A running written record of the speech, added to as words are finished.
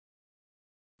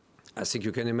I think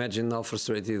you can imagine how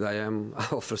frustrated I am,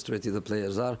 how frustrated the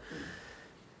players are.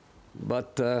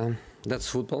 But that's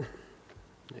football.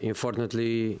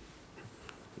 Unfortunately,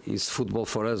 it's football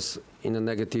for us in a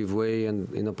negative way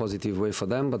and in a positive way for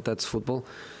them, but that's football.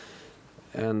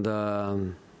 And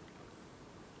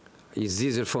it's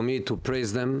easier for me to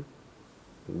praise them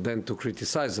than to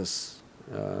criticize us.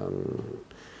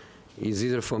 It's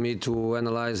easier for me to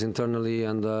analyze internally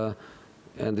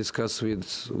and discuss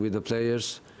with the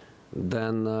players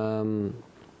than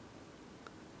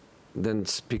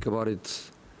speak about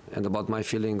it and about my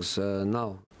feelings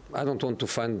now. I don't want to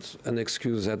find an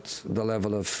excuse at the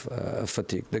level of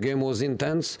fatigue. The game was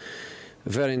intense,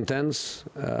 very intense.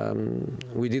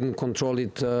 We didn't control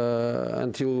it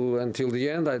until the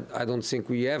end. I don't think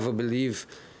we ever believed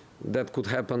that could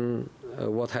happen,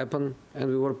 what happened, and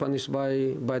we were punished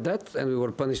by that, and we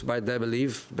were punished by their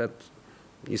belief. That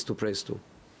is to praise too.